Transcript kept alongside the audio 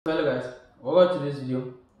Hello guys, welcome to this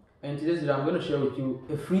video. In today's video, I'm going to share with you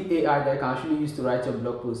a free AI that you can actually use to write your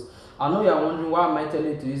blog post. I know you are wondering why am I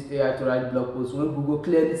telling you to use AI to write blog posts when Google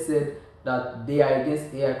clearly said that they are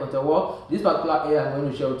against AI content. Well, this particular AI I'm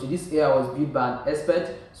going to share with you, this AI was built by an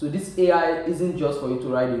expert. So this AI isn't just for you to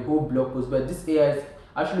write a whole blog post, but this AI is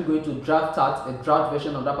actually going to draft out a draft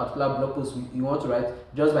version of that particular blog post you want to write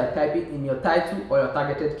just by typing in your title or your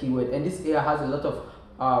targeted keyword. And this AI has a lot of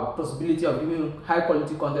possibility of giving high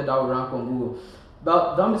quality content that will rank on Google.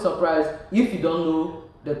 But don't be surprised if you don't know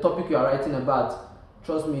the topic you are writing about.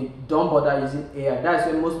 Trust me, don't bother using AI. That's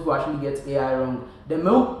where most people actually get AI wrong. The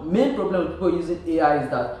main problem with people using AI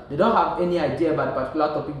is that they don't have any idea about the particular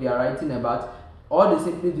topic they are writing about. All they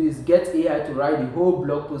simply do is get AI to write the whole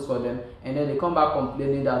blog post for them, and then they come back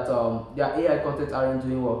complaining that their AI content aren't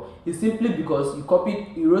doing well. It's simply because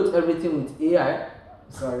you wrote everything with AI.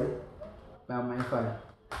 Sorry, my mind file.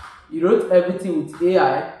 You wrote everything with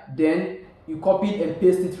AI, then you copied and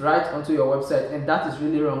pasted it right onto your website, and that is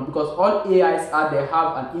really wrong because all AIs they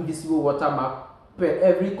have an invisible watermark per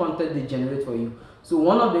every content they generate for you. So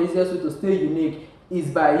one of the easiest way to stay unique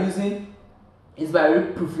is by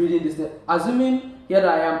proofreading this thing. Assuming here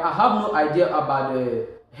I am, I have no idea about the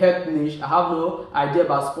health niche, I have no idea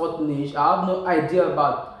about sport niche, I have no idea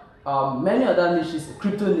about many other niches,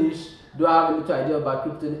 crypto niche. Do I have a little idea about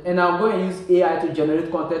crypto? And I'm going to use AI to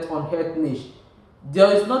generate content on health niche.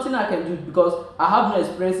 There is nothing I can do because I have no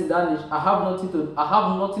experience in that niche. I have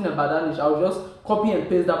nothing about that niche. I will just copy and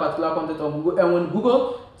paste that particular content on Google. And when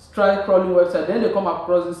Google try crawling website, then they come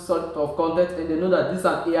across this sort of content and they know that this is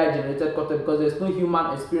an AI generated content because there's no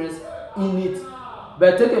human experience in it.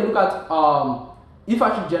 But take a look at if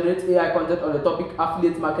I should generate AI content on the topic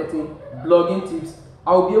affiliate marketing, blogging tips,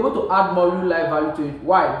 I will be able to add more real life value to it.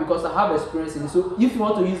 Why? Because I have experience in it. So if you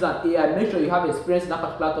want to use an AI, make sure you have experience in that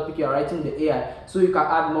particular topic you are writing the AI so you can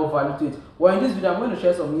add more value to it. Well, in this video, I'm going to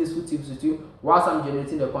share some useful tips with you whilst I'm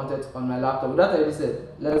generating the content on my laptop. With that already said,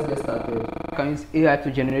 let's get started. You can use AI to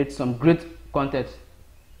generate some great content.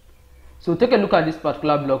 So take a look at this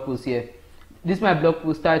particular blog post here. This is my blog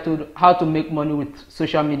post titled How to Make Money with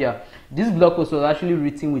Social Media. This blog post was actually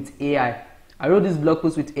written with AI. I wrote this blog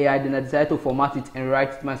post with AI, then I decided to format it and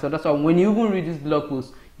write it myself. That's why when you even read this blog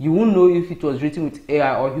post, you won't know if it was written with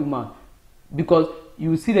AI or human, because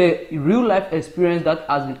you see the real life experience that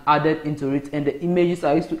has been added into it, and the images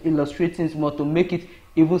I used to illustrate things more to make it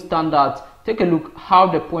even stand out. Take a look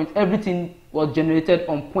how everything was generated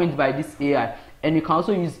on point by this AI, and you can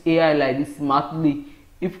also use AI like this smartly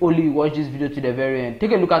if only you watch this video to the very end.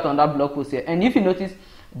 Take a look at on that blog post here, and if you notice,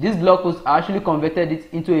 this blog post I actually converted it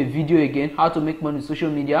into a video again, how to make money with social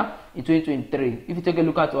media in 2023. If you take a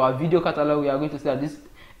look at our video catalog, we are going to see that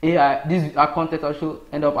this content also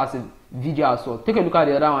end up as a video as well. Take a look at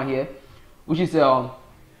the other one here, which is 11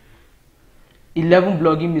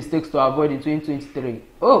 blogging mistakes to avoid in 2023.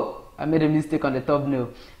 Oh, I made a mistake on the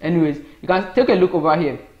thumbnail. Anyways, you can take a look over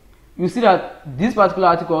here. You see that this particular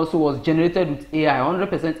article also was generated with AI,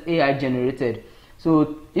 100% AI generated.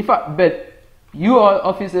 So but you all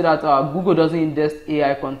often say that Google doesn't index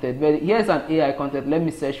AI content, but here's an AI content. Let me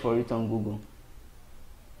search for it on Google.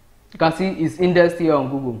 You can see it's indexed here on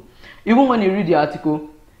Google. Even when you read the article,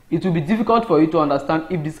 it will be difficult for you to understand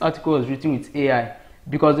if this article was written with AI,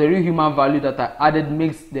 because the real human value that I added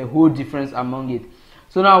makes the whole difference among it.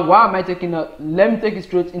 So now, why am I taking let me take you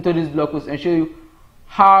straight into this blog post and show you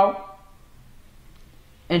how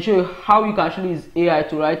you can actually use AI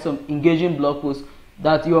to write some engaging blog posts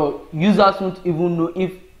that your users won't even know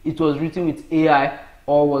if it was written with AI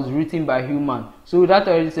or was written by human. So with that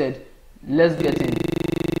already said, let's get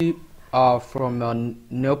in. From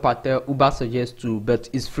Neil Patel, Uber Suggest too, but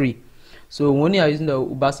it's free. So when you are using the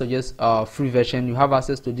Uber Suggest free version, you have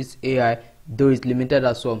access to this AI, though it's limited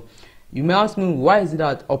as well. You may ask me, why is it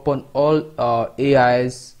that upon all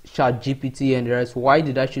AIs, ChatGPT and the rest, why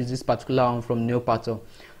did I choose this particular one from Neil Patel?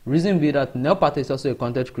 Reason being that Neil Patel is also a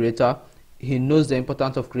content creator. He knows the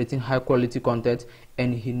importance of creating high quality content,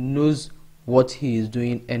 and he knows what he is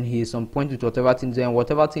doing, and he is on point with whatever thing he's doing.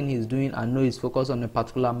 Whatever thing he's doing, I know he's focused on a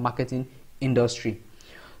particular marketing industry.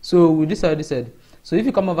 So with this already said, so if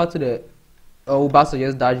you come over to the Uber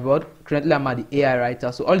Suggest dashboard, currently I'm at the AI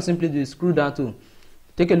writer. So all you simply do is scroll down to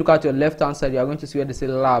take a look at your left hand side. You are going to see where they say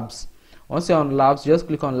labs. Once you're on labs, just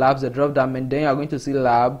click on labs, the drop down, and then you are going to see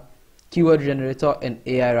lab, keyword generator, and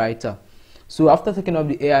AI writer. So after taking up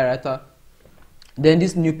the AI writer, then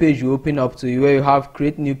this new page will open up to you where you have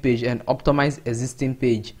create new page and optimize existing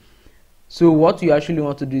page. So what you actually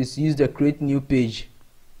want to do is use the create new page.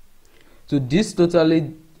 So this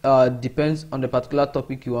totally depends on the particular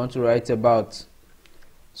topic you want to write about.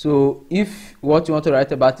 So if what you want to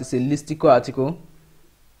write about is a listicle article,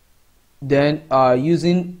 then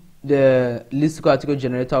using the listicle article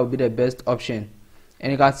generator will be the best option.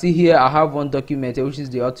 And you can see here I have one document here, which is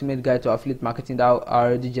the ultimate guide to affiliate marketing, that I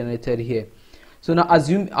already generated here. So now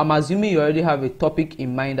I'm assuming you already have a topic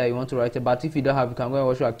in mind that you want to write about. If you don't have, you can go and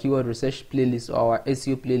watch our keyword research playlist or our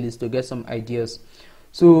SEO playlist to get some ideas.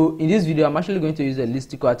 So in this video I'm actually going to use a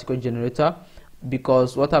listicle article generator,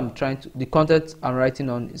 because what the content I'm writing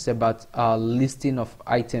on is about listing of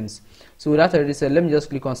items. So with that already said, let me just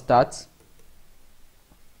click on start.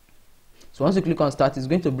 So once you click on start, it's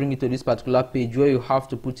going to bring you to this particular page where you have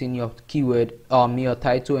to put in your keyword, your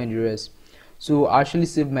title and the rest. So I actually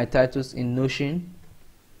save my titles in Notion.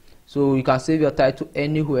 So you can save your title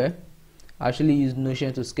anywhere. I actually use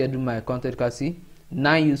Notion to schedule my content. You can see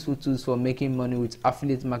 9 useful tools for making money with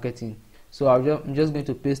affiliate marketing. So I'm just going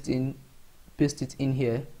to paste it in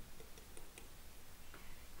here.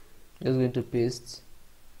 Just going to paste.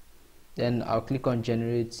 Then I'll click on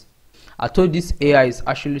generate. I told this AI is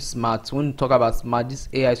actually smart. When you talk about smart, this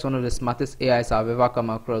AI is one of the smartest AIs I've ever come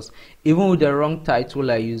across. Even with the wrong title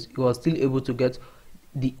I used, it was still able to get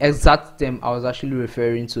the exact term I was actually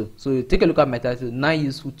referring to. So take a look at my title, 9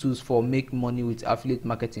 useful tools for make money with affiliate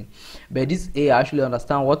marketing. But this AI actually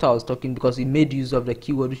understand what I was talking, because it made use of the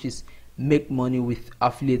keyword, which is make money with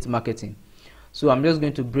affiliate marketing. So I'm just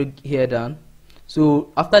going to break here down.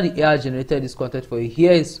 So after the AI generated this content for you,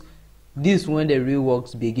 here is this when the real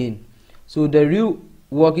works begin. So the real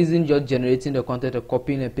work isn't just generating the content or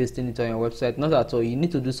copying and pasting it on your website. Not at all. You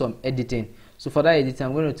need to do some editing. So for that editing,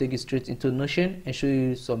 I'm going to take you straight into Notion and show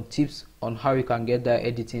you some tips on how you can get that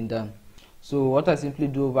editing done. So what I simply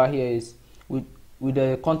do over here is, with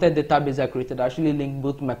the content database I created, I actually link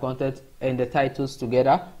both my content and the titles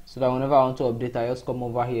together, so that whenever I want to update, I just come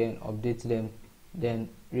over here and update them, then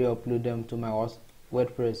re-upload them to my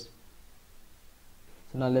WordPress.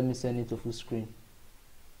 So now let me send it to full screen.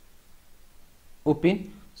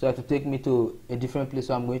 Open. So it will take me to a different place,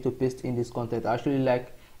 so I'm going to paste in this content. I actually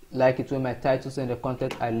like it when my titles and the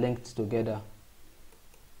content are linked together.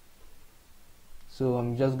 So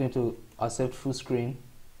I'm just going to accept full screen.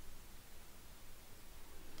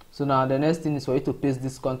 So now the next thing is for you to paste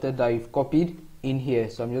this content that you've copied in here.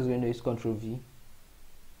 So I'm just going to use Ctrl V.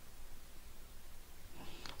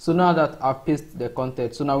 So now that I've pasted the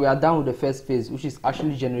content, so now we are done with the first phase, which is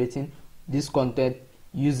actually generating this content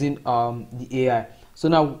using the AI. So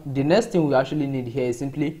now the next thing we actually need here is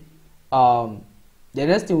simply the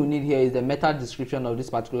next thing we need here is the meta description of this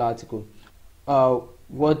particular article.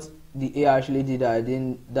 What the AI actually did,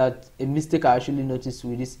 that a mistake I actually noticed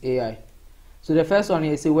with this AI. So the first one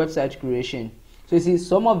here is a website creation. So you see,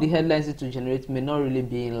 some of the headlines it will generate may not really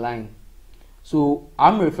be in line. So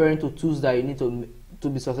I'm referring to tools that you need to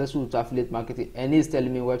be successful with affiliate marketing, and it's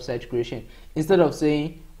telling me website creation instead of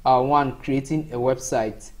saying creating a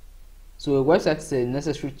website. So a website is a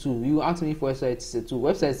necessary tool. You ask me if website is a tool.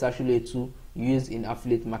 Website is actually a tool used in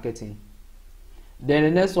affiliate marketing. Then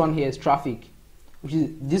the next one here is traffic, which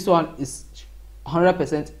is, this one is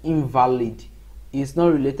 100% invalid. It's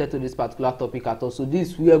not related to this particular topic at all. So this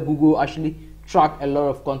is where Google actually track a lot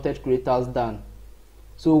of content creators down.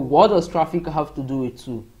 So what does traffic have to do with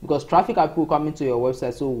tool? Because traffic are people coming to your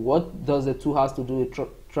website. So what does the tool has to do with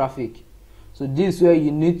traffic? So this is where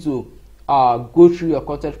you need to go through your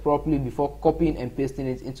content properly before copying and pasting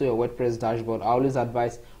it into your WordPress dashboard. I always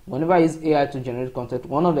advise, whenever you use AI to generate content,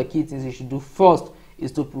 one of the key things you should do first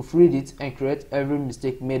is to proofread it and correct every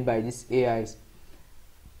mistake made by these AIs.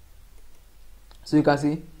 So you can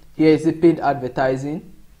see here is a paid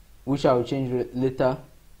advertising, which I will change later.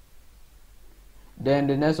 Then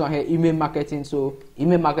the next one here, email marketing. So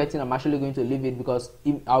email marketing, I'm actually going to leave it, because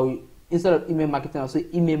instead of email marketing, I'll say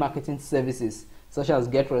email marketing services such as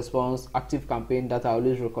GetResponse, ActiveCampaign, that I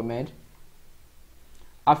always recommend.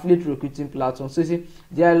 Affiliate recruiting platform. So you see,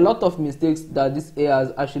 there are a lot of mistakes that this AI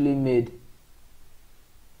has actually made.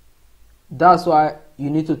 That's why you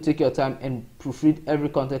need to take your time and proofread every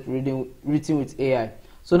content written with AI.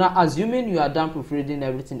 So now, assuming you are done proofreading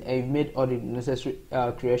everything and you've made all the necessary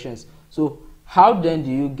creations, so how then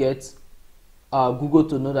do you get Google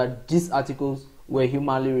to know that these articles were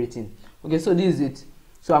humanly written? Okay, so this is it.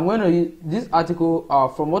 So I'm going to use this article.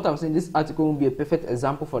 From what I'm saying, this article will be a perfect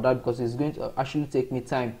example for that, because it's going to actually take me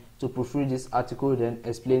time to proofread this article, then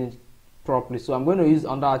explain it properly. So I'm going to use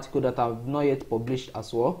another article that I've not yet published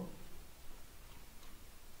as well.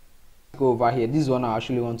 Go over here. This is one I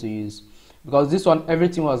actually want to use, because this one,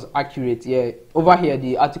 everything was accurate. Yeah, over here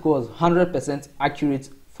the article was 100% accurate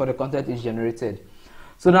for the content is generated.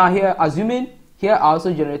 So now here, assuming here I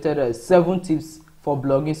also generated 7 tips for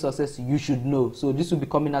blogging success you should know. So this will be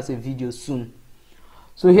coming as a video soon.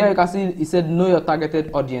 So here you can see it said know your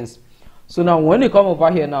targeted audience. So now when you come over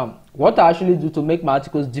here now, what I actually do to make my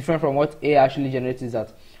articles different from what AI actually generates is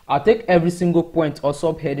that I'll take every single point or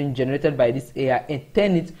subheading generated by this AI and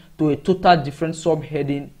turn it to a total different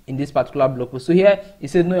subheading in this particular blog post. So here it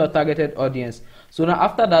says know your targeted audience. So now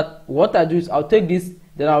after that, what I do is I'll take this,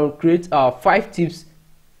 then I will create 5 tips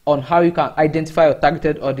on how you can identify your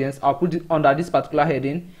targeted audience. I'll put it under this particular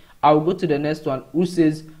heading. I will go to the next one, who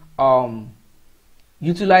says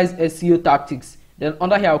utilize SEO tactics. Then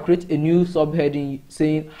under here I'll create a new subheading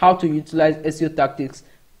saying how to utilize SEO tactics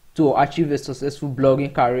to achieve a successful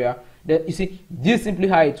blogging career. Then you see, this is simply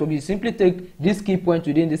how it works. You simply take these key points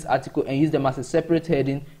within this article and use them as a separate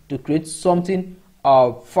heading to create something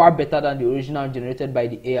far better than the original generated by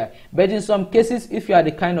the AI. But in some cases, if you are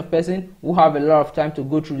the kind of person who have a lot of time to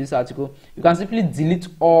go through this article, you can simply delete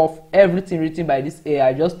off everything written by this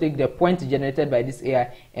AI. Just take the point generated by this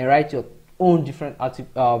AI and write your own different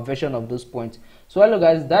version of those points. So hello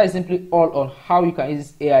guys, that is simply all on how you can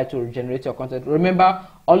use this AI to generate your content. Remember,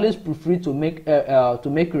 always feel free to make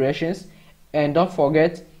creations, and don't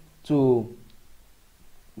forget to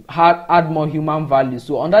add more human value.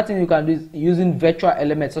 So another thing you can do is using virtual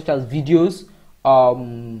elements such as videos,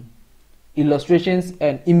 illustrations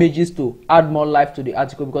and images to add more life to the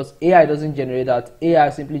article, because AI doesn't generate that. AI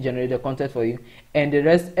simply generates the content for you, and the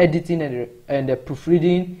rest, editing and the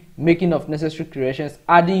proofreading, making of necessary creations,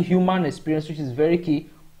 adding human experience, which is very key,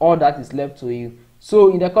 all that is left to you.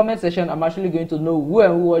 So in the comment section, I'm actually going to know who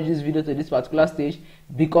and who watched this video to this particular stage,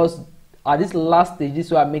 because at this last stage, this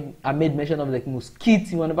is where I made mention of the most key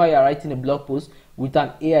thing whenever you are writing a blog post with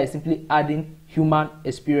an AI, simply adding human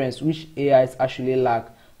experience, which AI is actually lack.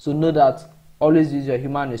 So know that always use your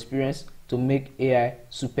human experience to make AI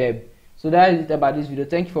superb. So that is it about this video.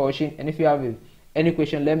 Thank you for watching, and if you have any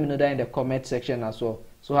question, let me know that in the comment section as well.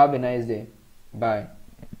 So have a nice day. Bye.